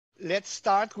let's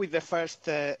start with the first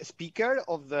speaker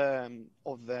of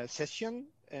the session,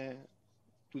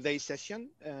 today's session.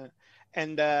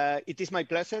 And it is my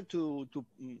pleasure to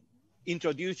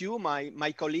introduce you,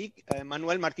 my colleague,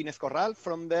 Manuel Martínez Corral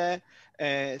from the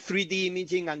 3D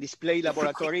Imaging and Display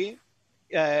Laboratory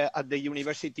at the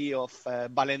University of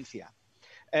Valencia.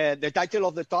 The title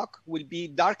of the talk will be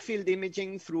Darkfield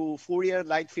Imaging through Fourier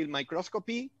Lightfield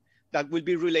Microscopy, that will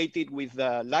be related with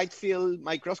lightfield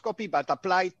microscopy, but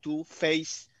applied to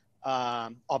phase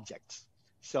objects.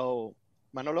 So,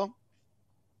 Manolo?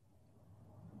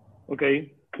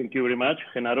 Okay, thank you very much,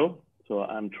 Genaro. So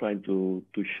I'm trying to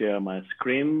share my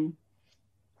screen.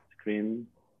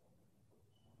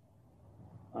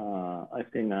 I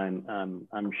think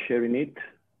I'm sharing it.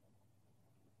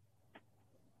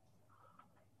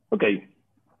 Okay,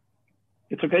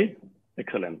 it's okay?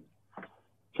 Excellent.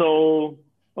 So,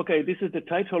 okay, this is the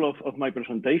title of my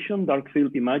presentation,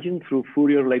 Darkfield Imaging through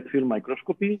Fourier Lightfield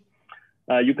Microscopy.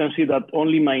 You can see that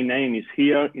only my name is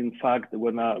here. In fact,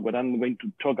 what I'm going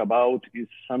to talk about is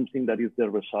something that is the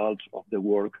result of the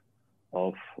work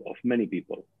of many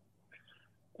people.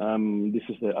 This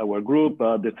is our group,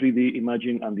 the 3D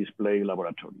Imaging and Display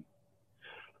Laboratory.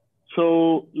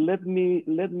 So let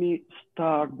me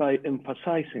start by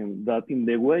emphasizing that in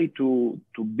the way to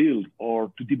build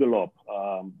or to develop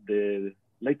the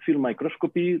lightfield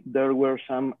microscopy, there were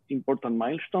some important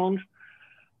milestones.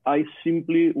 I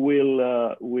simply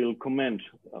will comment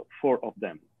 4 of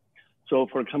them. So,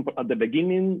 for example, at the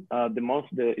beginning,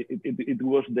 it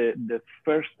was the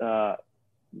first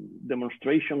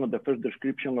demonstration of the first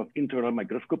description of integral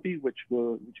microscopy, which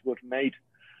was made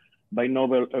by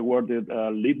Nobel awarded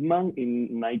Liebman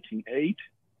in 1908.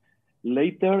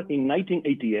 Later, in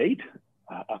 1988,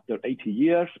 after 80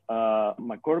 years,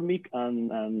 McCormick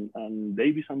and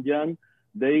Davis and Young,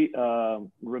 they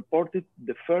reported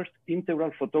the first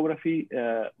integral photography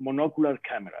monocular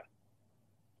camera.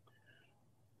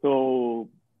 So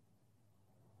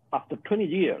after 20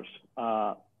 years,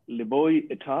 Levoy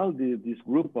et al., this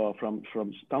group from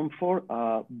Stanford,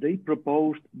 they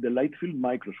proposed the lightfield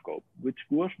microscope, which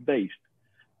was based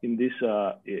in this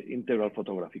integral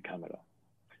photography camera.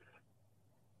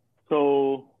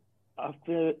 So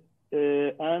after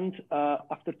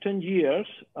 10 years,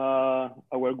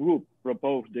 our group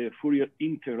proposed the Fourier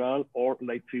integral or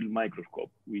lightfield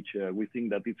microscope, which we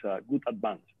think that it's a good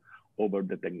advance over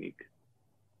the technique.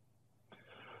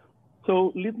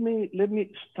 So let me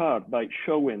start by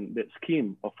showing the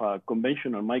scheme of a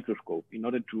conventional microscope in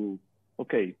order to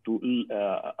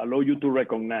allow you to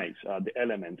recognize the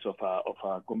elements of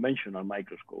a conventional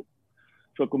microscope.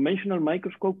 So a conventional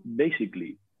microscope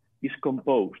basically is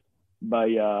composed by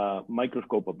a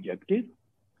microscope objective,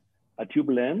 a tube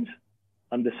lens,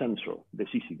 and the sensor, the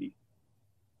CCD.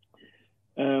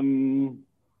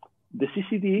 The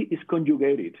CCD is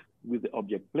conjugated with the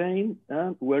object plane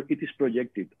and where it is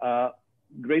projected a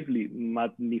greatly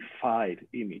magnified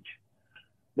image.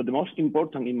 But the most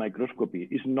important in microscopy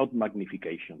is not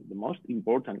magnification. The most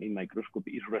important in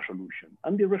microscopy is resolution.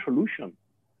 And the resolution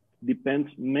depends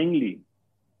mainly,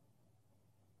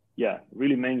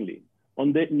 really mainly,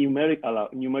 on the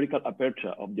numerical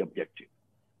aperture of the objective.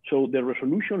 So the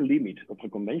resolution limit of a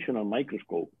conventional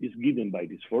microscope is given by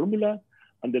this formula,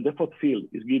 and the depth of field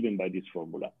is given by this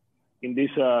formula. In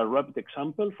this rapid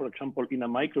example, for example, in a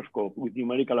microscope with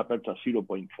numerical aperture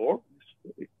 0.4,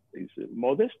 is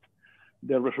modest,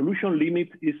 the resolution limit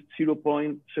is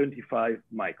 0.75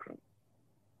 micron.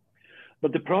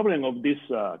 But the problem of this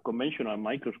conventional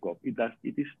microscope is that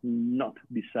it is not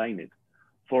designed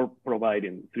for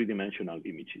providing three-dimensional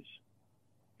images.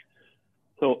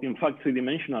 So in fact,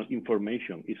 three-dimensional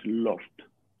information is lost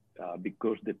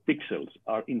because the pixels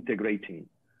are integrating,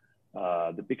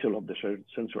 the pixel of the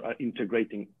sensor are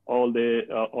integrating all the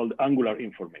angular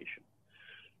information.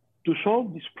 To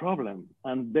solve this problem,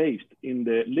 and based in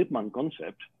the Liebman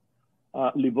concept,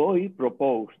 Levoy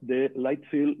proposed the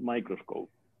lightfield microscope.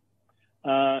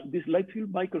 This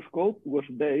lightfield microscope was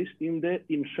based in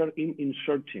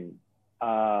inserting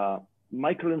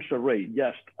microlens array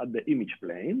just at the image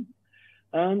plane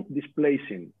and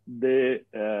displacing the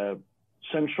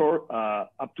sensor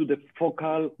up to the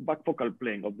back focal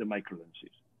plane of the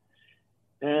microlenses.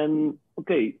 And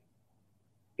okay,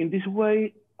 in this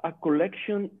way, a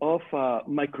collection of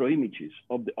microimages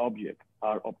of the object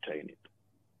are obtained.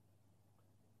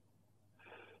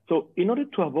 So in order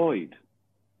to avoid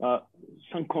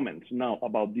some comments now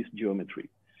about this geometry,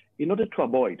 in order to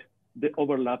avoid the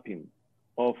overlapping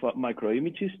of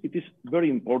microimages, it is very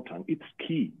important, it's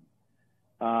key,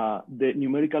 the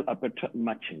numerical aperture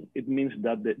matching. It means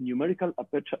that the numerical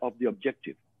aperture of the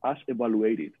objective as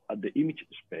evaluated at the image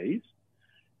space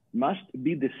must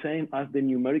be the same as the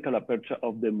numerical aperture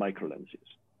of the microlenses.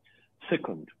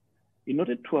 Second, in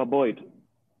order to avoid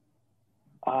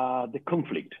the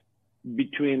conflict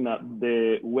between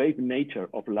the wave nature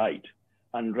of light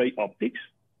and ray optics,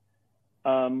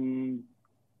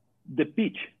 the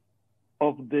pitch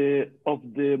of the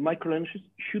microlenses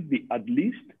should be at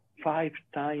least 5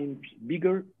 times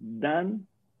bigger than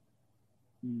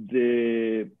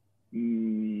the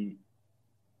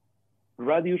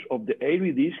radius of the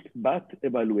airy disk, but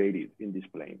evaluated in this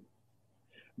plane.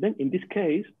 Then in this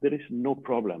case, there is no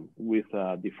problem with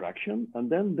diffraction, and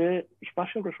then the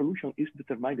spatial resolution is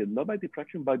determined not by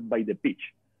diffraction, but by the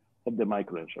pitch of the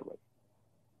microlens array.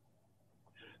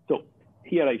 So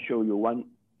here I show you one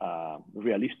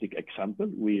realistic example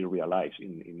we realized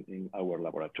in our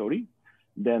laboratory.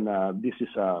 Then this is,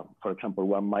 for example,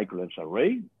 one microlens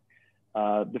array.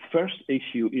 The first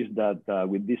issue is that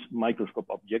with this microscope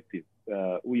objective,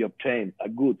 we obtain a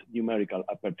good numerical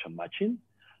aperture matching.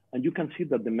 And you can see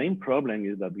that the main problem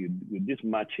is that with this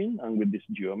matching and with this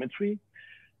geometry,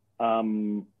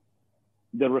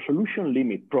 the resolution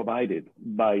limit provided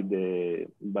by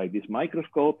this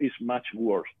microscope is much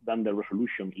worse than the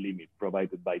resolution limit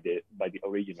provided by the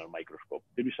original microscope.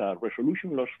 There is a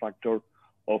resolution loss factor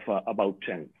of about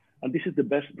 10. And this is the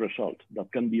best result that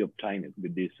can be obtained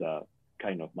with this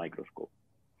kind of microscope.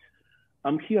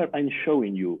 Here I'm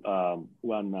showing you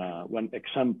one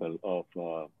example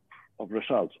of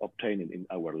results obtained in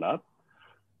our lab.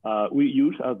 We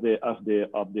use as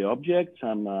the object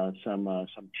some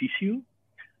tissue,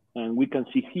 and we can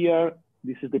see here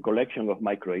this is the collection of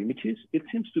micro images. It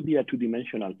seems to be a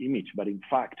 2-dimensional image, but in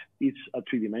fact it's a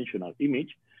 3-dimensional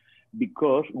image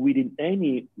because within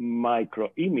any micro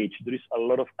image there is a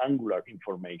lot of angular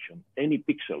information. Any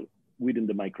pixel within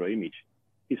the micro image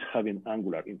is having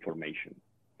angular information.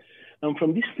 And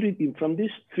from this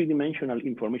 3-dimensional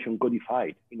information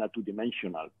codified in a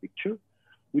 2-dimensional picture,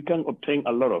 we can obtain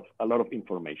a lot of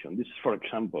information. This is, for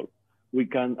example, we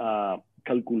can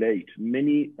calculate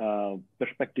many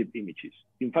perspective images.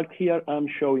 In fact, here I'm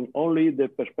showing only the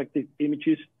perspective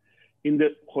images in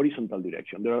the horizontal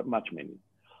direction. There are much many.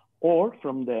 Or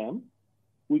from them,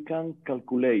 we can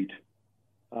calculate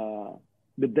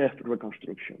the depth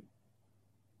reconstruction.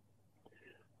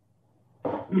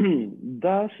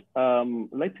 Thus,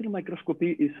 lightfield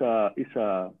microscopy is a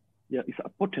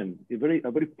potent, a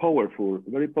very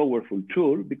powerful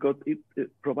tool because it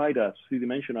provides us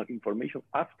 3-dimensional information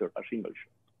after a single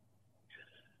shot.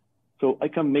 So I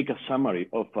can make a summary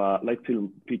of lightfield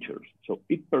features. So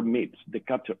it permits the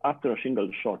capture after a single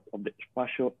shot of the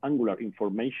spatial-angular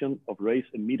information of rays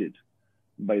emitted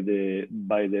by the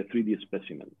 3D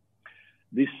specimen.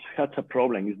 This has a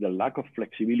problem is the lack of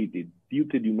flexibility due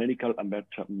to numerical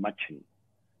aperture matching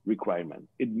requirement.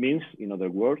 It means, in other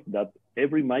words, that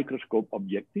every microscope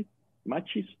objective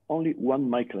matches only one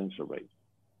microlens array.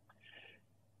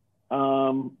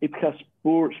 It has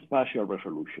poor spatial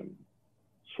resolution.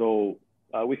 So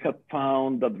we have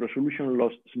found that resolution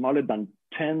loss smaller than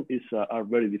 10 are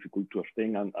very difficult to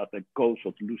obtain and at the cost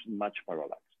of losing much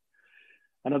parallax.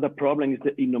 Another problem is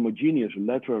the inhomogeneous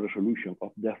lateral resolution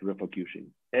of depth refocusing.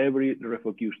 Every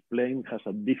refocused plane has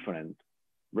a different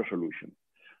resolution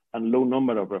and low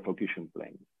number of refocusing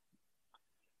planes.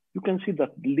 You can see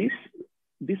that these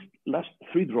last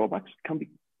 3 drawbacks can be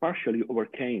partially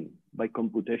overcome by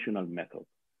computational methods.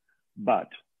 But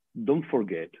don't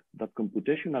forget that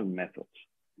computational methods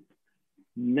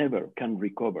never can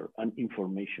recover an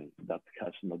information that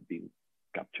has not been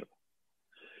captured.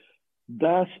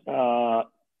 Thus,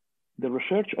 the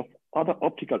research of other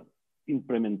optical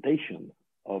implementation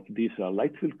of this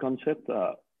lightfield concept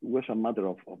was a matter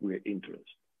of great interest.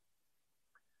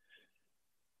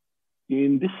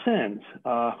 In this sense,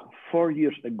 4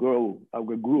 years ago,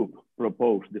 our group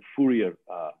proposed the Fourier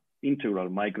integral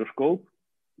microscope.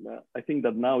 I think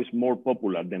that now is more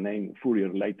popular, the name Fourier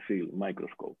lightfield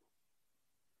microscope.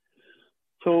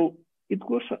 So it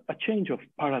was a change of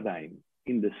paradigm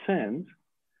in the sense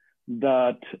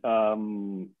that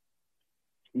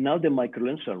now the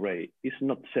microlens array is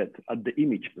not set at the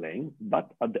image plane,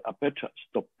 but at the aperture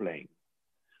stop plane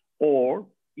or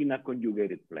in a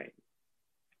conjugated plane.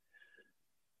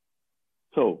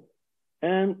 So,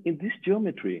 and in this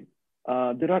geometry,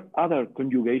 there are other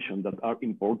conjugations that are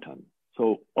important.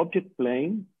 So object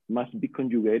plane must be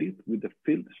conjugated with the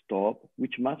field stop,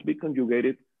 which must be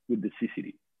conjugated with the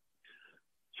CCD.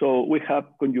 So we have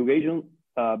conjugation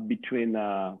between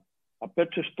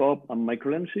aperture stop and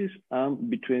microlenses and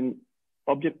between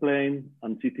object plane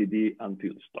and CCD and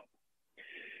field stop.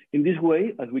 In this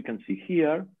way, as we can see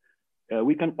here,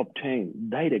 we can obtain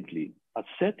directly a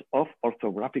set of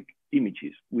orthographic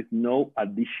images with no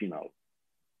additional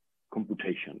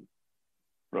computation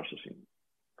processing.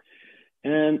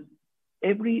 And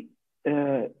each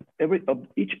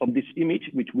of these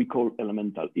images, which we call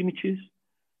elemental images,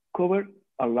 cover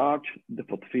a large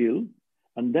depth of field.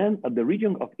 And then at the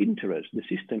region of interest, the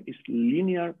system is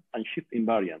linear and shift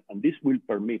invariant. And this will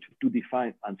permit to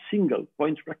define a single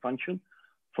point spread function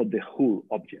for the whole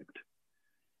object.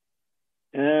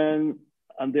 And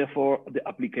therefore, the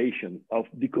application of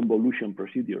deconvolution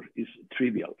procedures is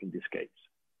trivial in this case.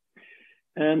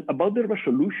 And about the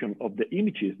resolution of the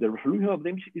images, the resolution of the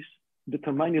image is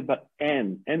determined by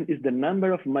n. N is the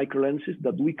number of microlenses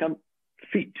that we can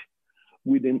fit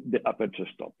within the aperture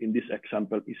stop. In this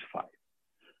example is 5.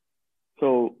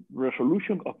 So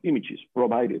resolution of images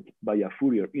provided by a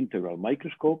Fourier integral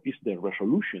microscope is the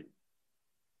resolution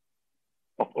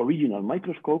of original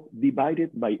microscope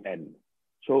divided by n.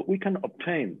 So we can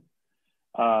obtain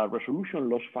a resolution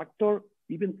loss factor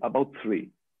even about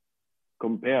 3,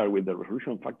 compared with the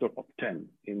resolution factor of 10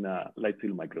 in light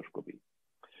field microscopy.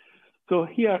 So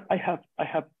here I have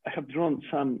drawn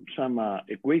some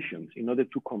equations in order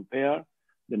to compare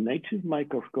the native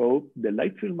microscope, the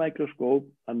light field microscope,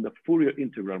 and the Fourier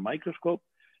integral microscope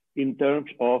in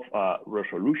terms of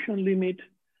resolution limit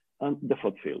and depth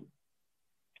of field.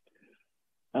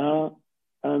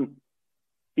 And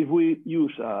if we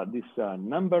use these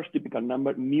numbers, typical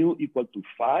number, mu equal to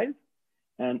 5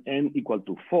 and n equal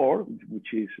to 4,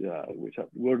 which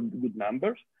were good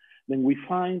numbers, then we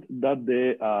find that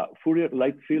the Fourier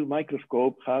light field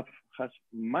microscope has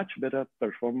much better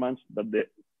performance than the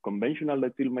conventional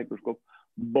light field microscope,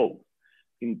 both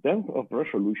in terms of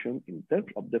resolution, in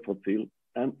terms of depth of field,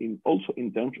 and also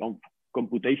in terms of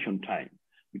computation time,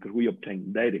 because we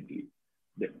obtain directly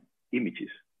the images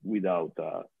without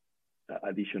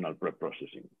additional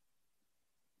pre-processing.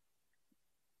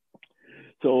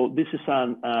 So this is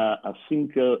a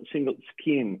single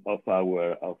skin of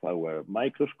our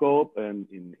microscope and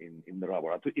in the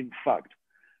laboratory. In fact,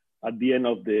 at the end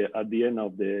of the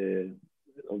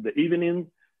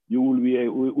evening, we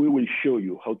will show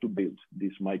you how to build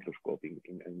this microscope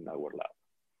in our lab,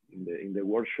 in the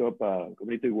workshop,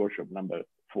 community workshop number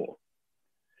 4.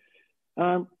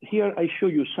 Here I show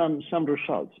you some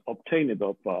results obtained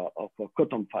of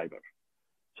cotton fiber.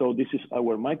 So this is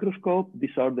our microscope.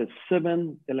 These are the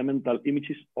 7 elemental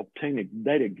images obtained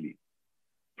directly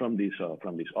from this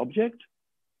object.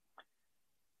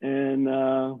 And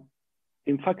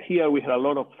in fact, here we have a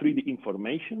lot of 3D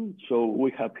information. So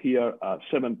we have here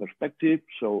 7 perspectives.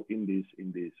 So in this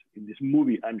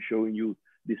movie, I'm showing you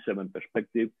these 7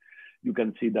 perspectives. You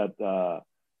can see that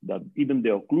that even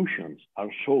the occlusions are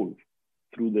solved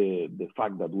through the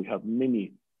fact that we have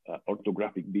many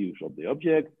orthographic views of the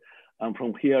object. And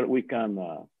from here, we can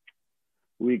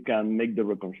make the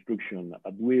reconstruction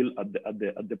at will at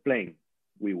the plane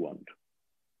we want.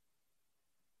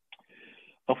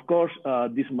 Of course,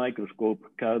 this microscope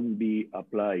can be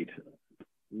applied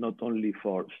not only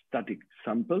for static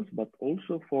samples, but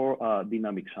also for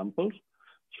dynamic samples.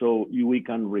 So we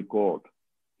can record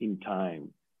in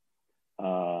time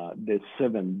the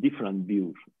 7 different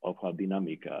views of a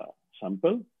dynamic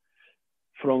sample.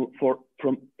 From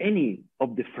any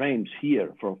of the frames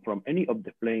here, from any of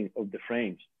the plane of the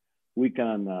frames, we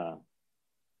can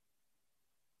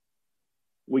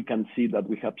see that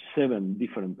we have 7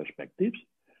 different perspectives,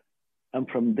 and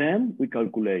from them we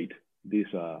calculate this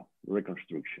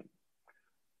reconstruction.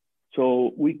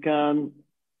 So we can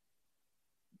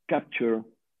capture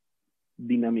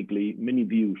dynamically many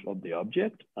views of the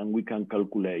object, and we can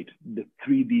calculate the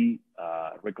 3D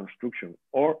reconstruction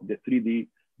or the 3D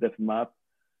depth map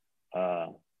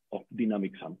of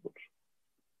dynamic samples.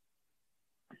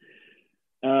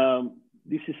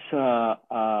 This is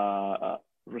a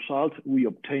result we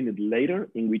obtained later,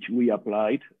 in which we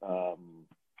applied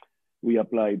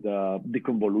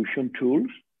deconvolution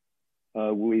tools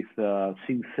with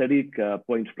synthetic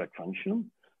point spread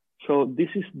function. So this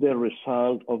is the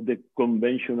result of the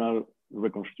conventional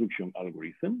reconstruction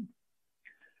algorithm.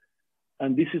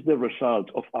 And this is the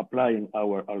result of applying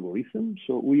our algorithm.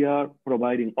 So we are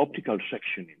providing optical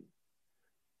sectioning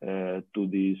to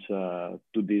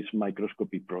this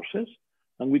microscopy process.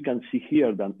 And we can see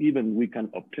here that even we can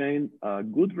obtain a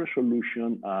good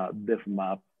resolution depth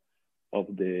map of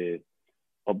the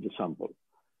sample.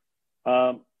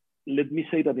 Let me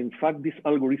say that in fact, this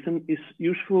algorithm is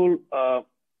useful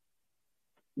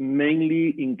mainly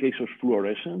in case of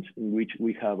fluorescence, in which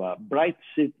we have a bright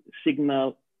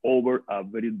signal over a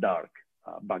very dark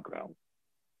background.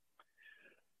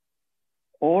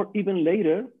 Or even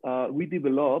later, we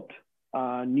developed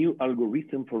a new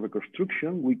algorithm for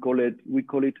reconstruction. We call it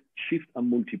shift and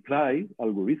multiply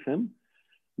algorithm,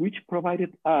 which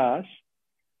provided us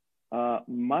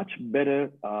much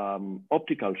better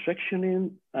optical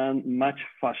sectioning and much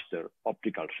faster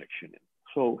optical sectioning.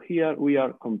 So here we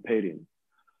are comparing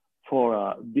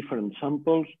for different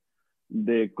samples,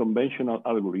 the conventional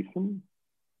algorithm,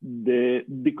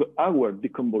 our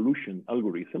deconvolution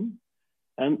algorithm,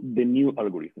 and the new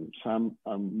algorithm, sum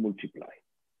and multiply.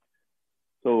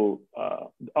 So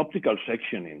the optical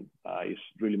sectioning is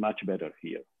really much better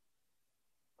here.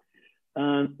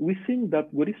 And we think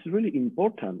that what is really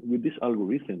important with this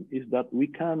algorithm is that we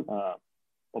can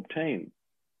obtain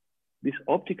this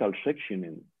optical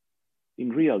sectioning in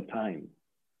real time.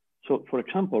 So for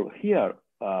example, here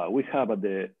we have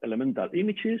the elemental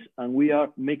images and we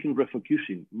are making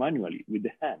refocusing manually with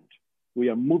the hand. We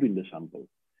are moving the sample.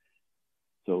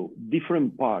 So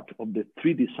different part of the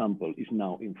 3D sample is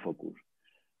now in focus.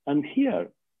 And here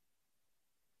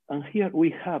we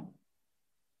have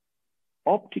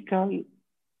optically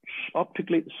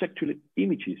sectioned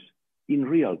images in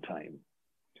real time.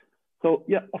 So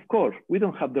yeah, of course, we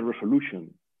don't have the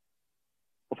resolution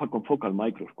of a confocal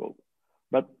microscope,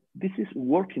 but this is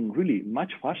working really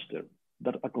much faster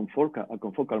than a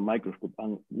confocal microscope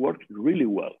and works really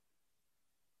well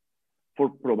for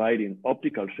providing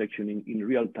optical sectioning in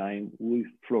real time with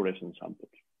fluorescent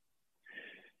samples.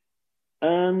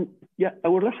 And yeah,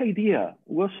 our last idea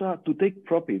was to take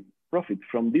profit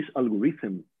from this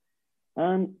algorithm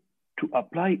and to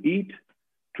apply it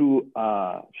to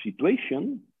a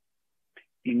situation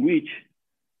in which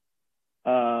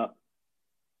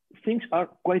things are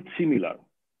quite similar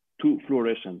to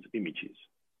fluorescent images.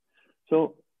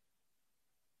 So,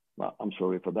 well, I'm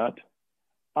sorry for that.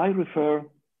 I refer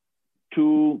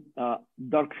to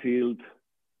darkfield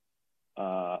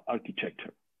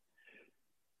architecture.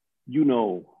 You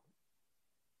know,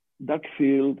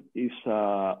 darkfield is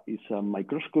a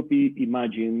microscopy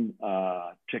imaging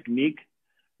technique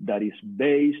that is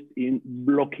based in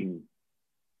blocking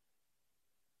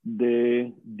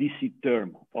the DC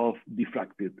term of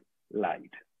diffracted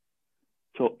light.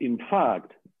 So in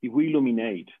fact, if we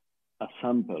illuminate a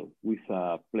sample with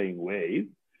a plane wave,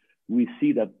 we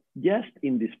see that just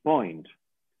in this point,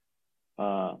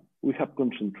 we have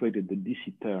concentrated the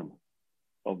DC term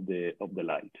of the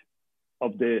light,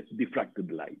 of the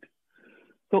diffracted light.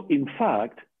 So in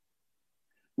fact,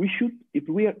 we should, if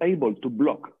we are able to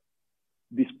block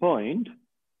this point,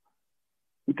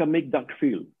 we can make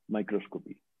darkfield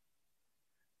microscopy.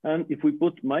 And if we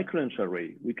put microlens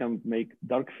array, we can make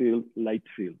darkfield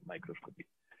lightfield microscopy.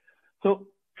 So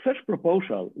first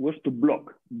proposal was to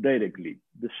block directly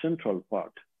the central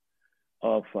part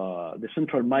of the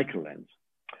central microlens.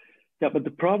 Yeah, but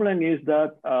the problem is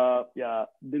that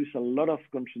there is a lot of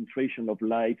concentration of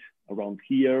light around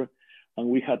here, and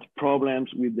we had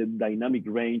problems with the dynamic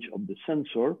range of the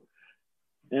sensor.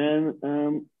 And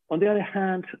on the other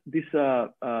hand, this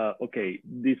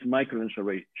this microlens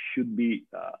array should be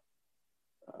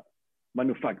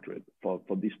manufactured for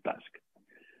this task.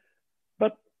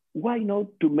 But why not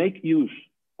to make use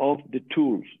of the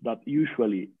tools that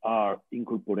usually are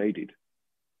incorporated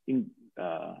in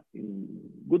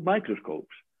good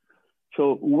microscopes?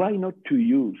 So why not to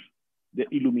use the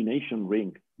illumination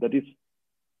ring that is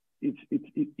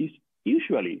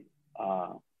usually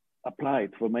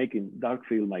applied for making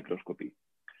darkfield microscopy?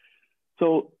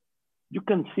 So you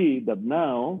can see that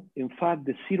now, in fact,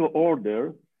 the zero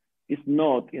order is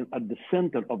not at the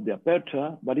center of the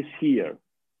aperture, but is here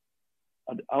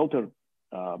at the outer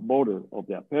border of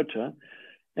the aperture.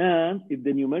 And if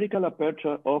the numerical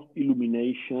aperture of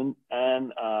illumination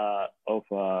and of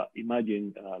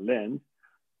imaging lens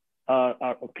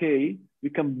are okay, we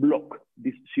can block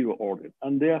this zero order.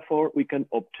 And therefore, we can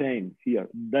obtain here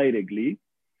directly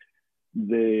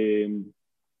the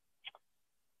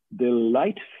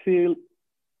light field,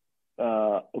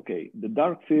 the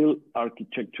dark field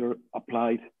architecture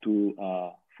applied to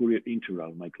Fourier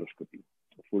integral microscopy,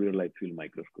 Fourier light field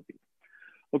microscopy.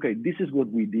 Okay, this is what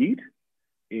we did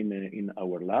in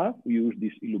our lab. We used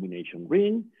this illumination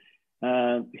ring.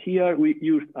 And here we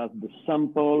used as the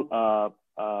sample,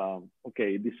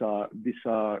 these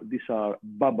are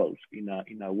bubbles in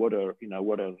a water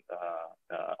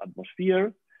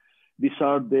atmosphere. These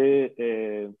are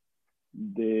the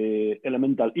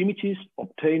elemental images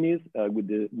obtained with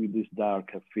this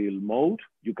dark field mode.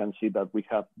 You can see that we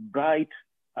have bright,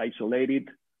 isolated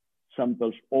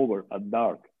samples over a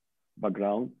dark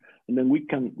background, and then we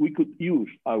could use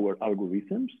our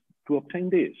algorithms to obtain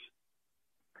this.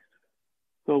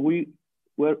 So we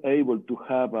were able to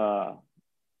have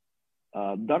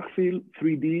darkfield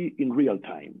 3D in real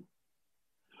time.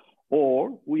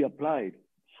 Or we applied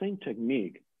same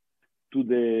technique to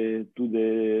the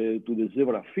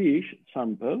zebrafish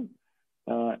sample.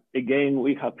 Again,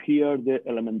 we have here the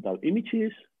elemental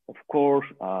images. Of course,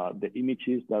 the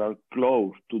images that are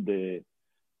close to the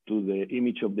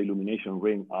image of the illumination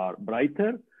ring are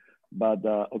brighter, but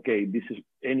okay, this is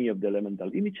any of the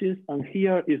elemental images. And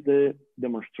here is the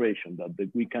demonstration that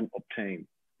we can obtain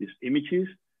these images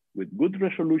with good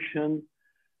resolution,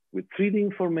 with 3D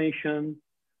information,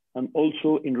 and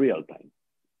also in real time.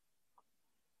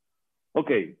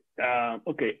 Okay,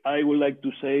 I would like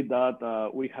to say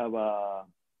that we have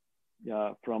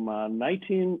from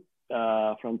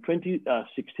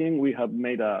 2016, we have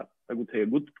made I would say, a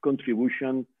good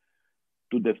contribution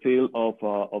to the field of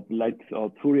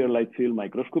Fourier light field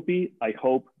microscopy. I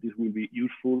hope this will be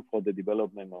useful for the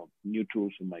development of new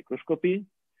tools in microscopy.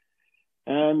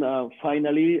 And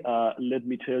finally, let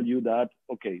me tell you that,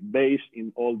 okay, based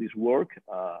in all this work,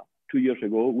 2 years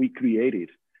ago, we created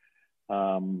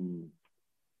a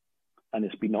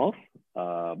spin-off,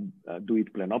 Do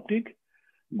It Planoptic,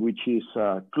 which is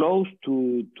close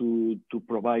to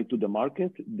provide to the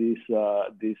market this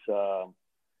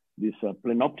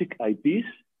planoptic IPs.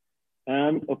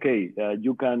 And okay,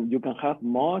 you can have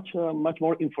much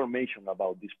more information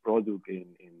about this product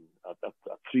at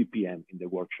 3 p.m. in the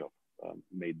workshop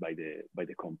made by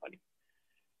the company.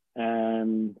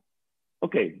 And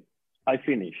okay, I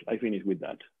finish with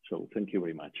that. So thank you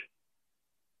very much.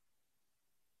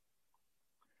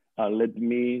 Let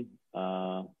me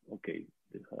okay.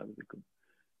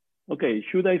 Okay,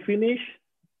 should I finish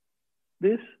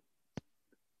this?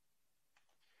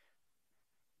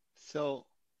 So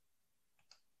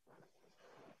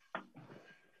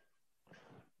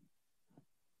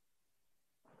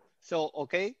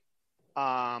okay.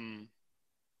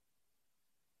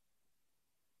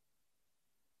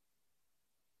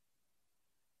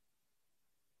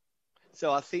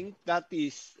 So I think that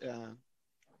is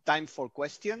time for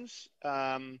questions.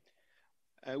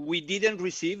 We didn't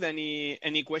receive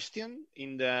any question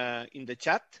in the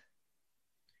chat.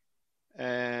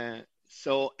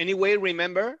 So anyway,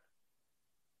 remember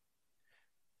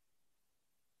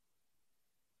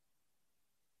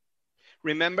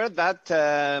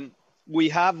that we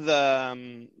have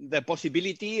the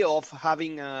possibility of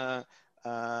having a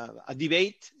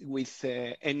debate with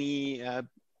any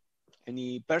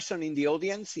person in the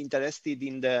audience interested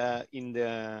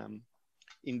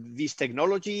in this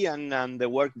technology and the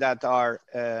work that our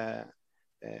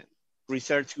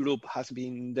research group has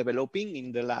been developing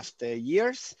in the last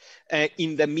years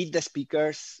in the Meet the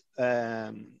Speakers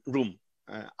room.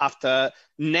 After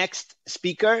next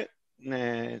speaker,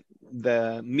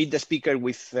 the Meet the Speaker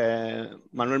with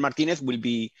Manuel Martinez will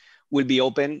be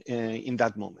open in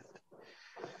that moment.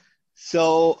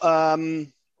 So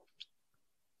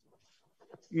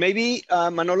maybe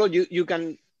Manolo, you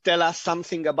can tell us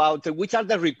something about which are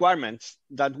the requirements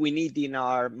that we need in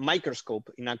our microscope,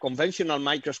 in a conventional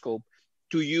microscope,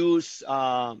 to use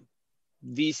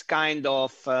this kind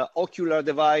of ocular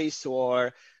device,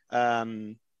 or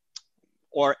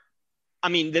I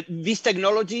mean, this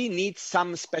technology needs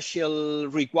some special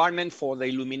requirement for the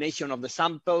illumination of the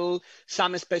sample,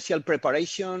 some special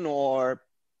preparation, or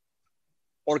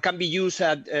can be used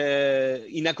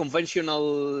in a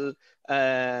conventional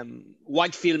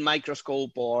wide field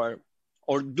microscope, or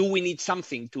do we need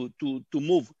something to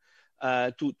move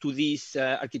to this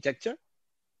architecture?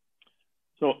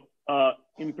 So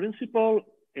in principle,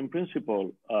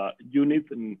 you need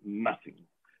nothing.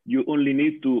 You only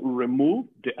need to remove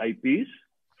the IPs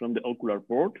from the ocular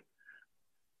port.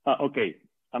 Okay,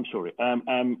 I'm sorry.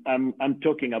 I'm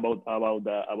talking about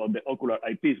the ocular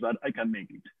IPs, but I can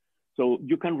make it. So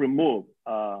you can remove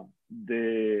the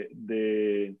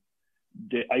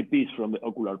IPs from the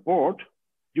ocular port.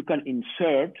 You can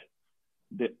insert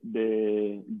the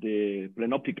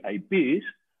planoptic IPs,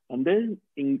 and then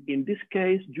in this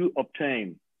case you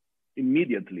obtain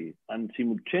immediately and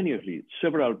simultaneously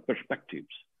several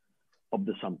perspectives of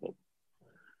the sample.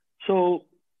 So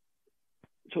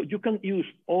you can use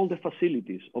all the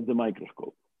facilities of the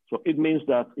microscope. So it means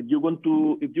that if you want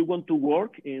to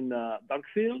work in dark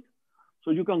field,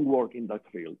 so you can work in dark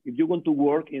field. If you want to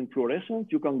work in fluorescence,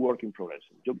 you can work in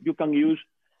fluorescence. You can use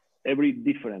every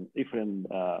different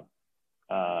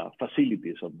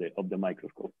facilities of the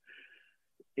microscope.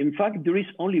 In fact, there is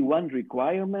only one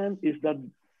requirement, is that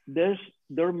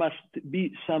there must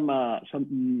be some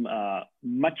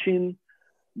matching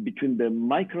between the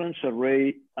microns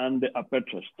array and the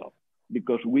aperture stop,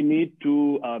 because we need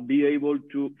to be able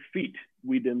to fit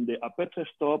within the aperture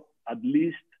stop at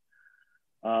least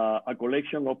a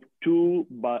collection of 2,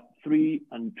 but 3,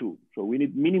 and 2. So we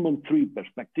need minimum 3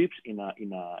 perspectives in a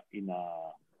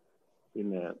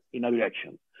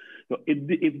direction. So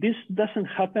if this doesn't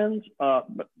happen,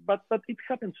 but it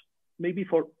happens maybe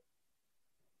for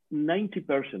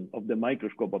 90% of the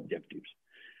microscope objectives,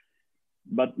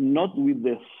 but not with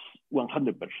this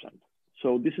 100%.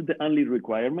 So this is the only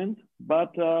requirement,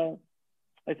 but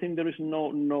I think there is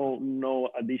no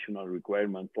additional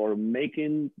requirement for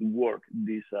making work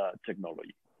this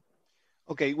technology.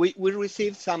 Okay, we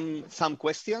received some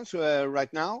questions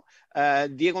right now.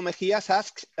 Diego Mejias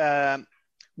asks,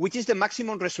 which is the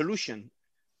maximum resolution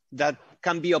that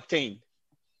can be obtained?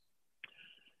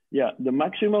 Yeah, the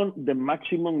maximum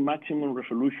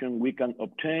resolution we can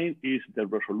obtain is the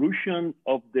resolution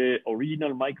of the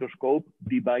original microscope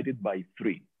divided by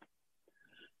 3.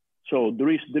 So there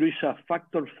is a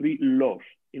factor 3 loss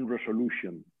in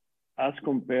resolution as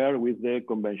compared with the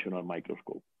conventional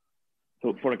microscope.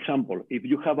 So for example, if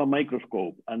you have a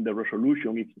microscope and the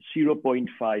resolution is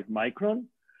 0.5 micron,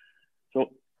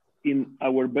 so in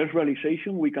our best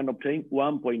realization, we can obtain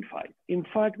 1.5. In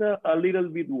fact, a little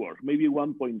bit worse, maybe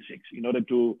 1.6, in order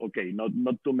to, okay, not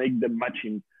to make the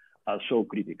matching so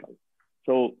critical.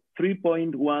 So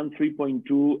 3.1,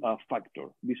 3.2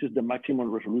 factor. This is the maximum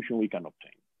resolution we can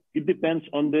obtain. It depends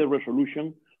on the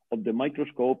resolution of the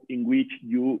microscope in which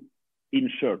you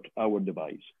insert our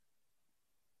device.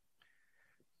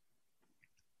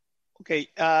 Okay,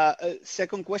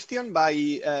 second question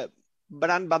by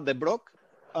Brand van de Broek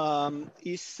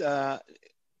is,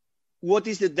 what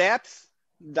is the depth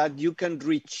that you can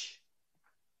reach?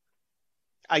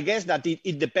 I guess that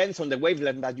it depends on the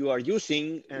wavelength that you are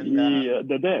using. And, yeah,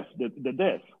 the depth.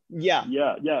 Yeah.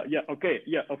 Yeah. Okay.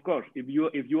 Yeah, of course. If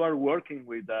you are working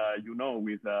with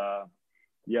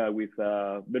with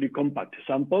very compact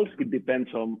samples, it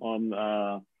depends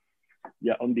on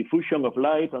diffusion of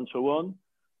light and so on.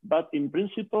 But in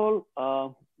principle,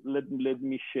 let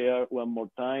me share one more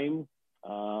time.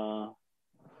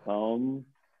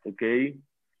 Okay.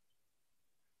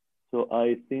 So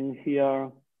I think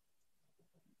here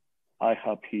I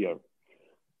have here.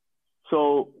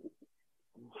 So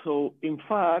in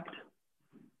fact,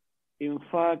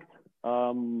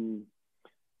 the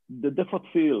depth of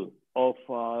field of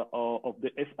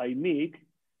the FI MIG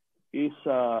is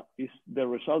the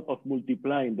result of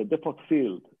multiplying the depth of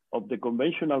field of the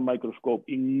conventional microscope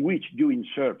in which you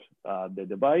insert the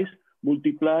device,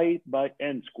 multiplied by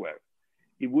n squared.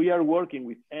 If we are working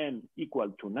with n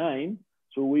equal to 9,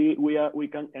 so we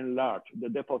can enlarge the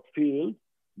depth of field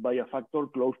by a factor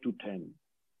close to 10.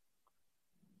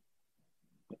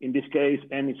 In this case,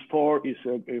 n is 4, is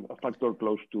a factor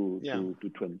close to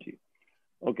 20.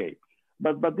 Okay,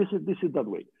 but this is that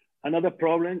way. Another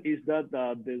problem is that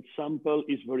the sample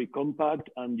is very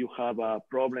compact and you have a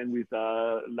problem with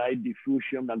light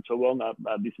diffusion and so on.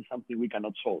 This is something we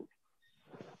cannot solve.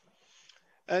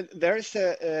 There's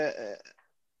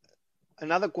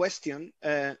another question.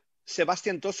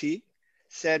 Sebastian Tosi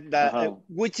said that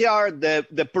which are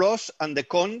the pros and the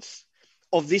cons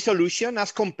of this solution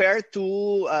as compared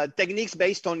to techniques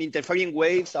based on interfering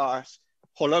waves or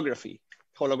holographic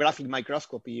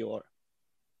microscopy or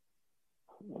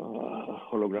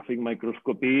holographic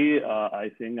microscopy. I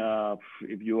think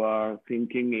if you are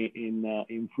thinking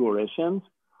in fluorescence,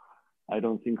 I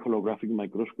don't think holographic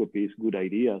microscopy is a good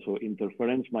idea. So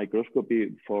interference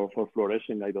microscopy for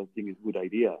fluorescence, I don't think is a good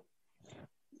idea.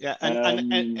 Yeah,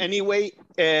 and anyway,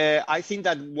 I think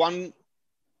that one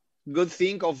good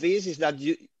thing of this is that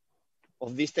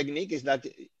this technique is that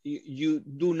you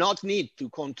do not need to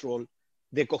control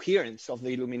the coherence of the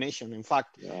illumination. In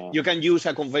fact, you can use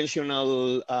a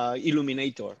conventional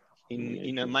illuminator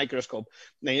in a microscope.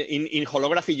 In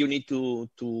holography, you need to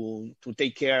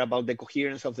take care about the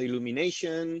coherence of the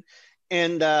illumination.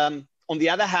 And on the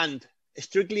other hand,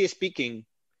 strictly speaking,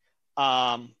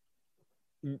 holographic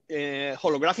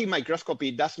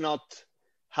microscopy does not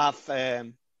have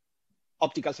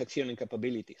optical sectioning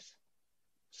capabilities.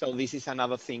 So this is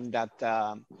another thing that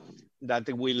that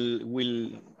will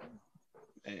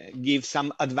give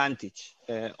some advantage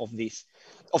of this.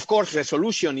 Of course,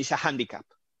 resolution is a handicap.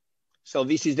 So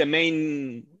this is the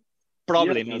main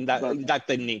problem in that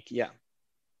technique. Yeah.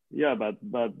 Yeah, but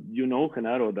you know,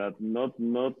 Genaro, that not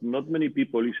many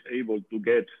people is able to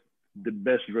get the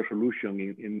best resolution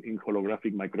in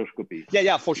holographic microscopy.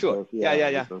 Yeah, for sure.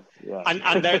 Because,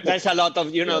 and there's a lot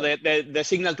of, you know, the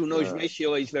signal to noise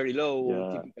ratio is very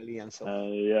low typically, and so.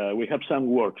 Yeah, we have some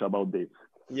works about this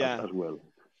as well.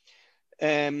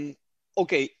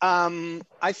 Okay,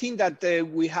 I think that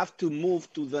we have to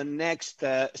move to the next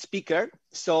speaker.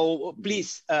 So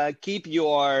please keep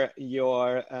your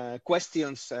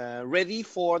questions ready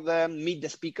for the meet the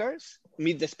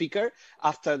speaker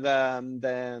after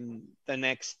the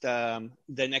next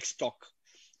talk.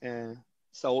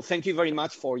 So thank you very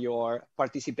much for your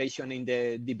participation in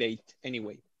the debate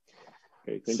anyway.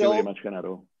 Okay, thank you very much,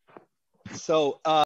 Genaro. So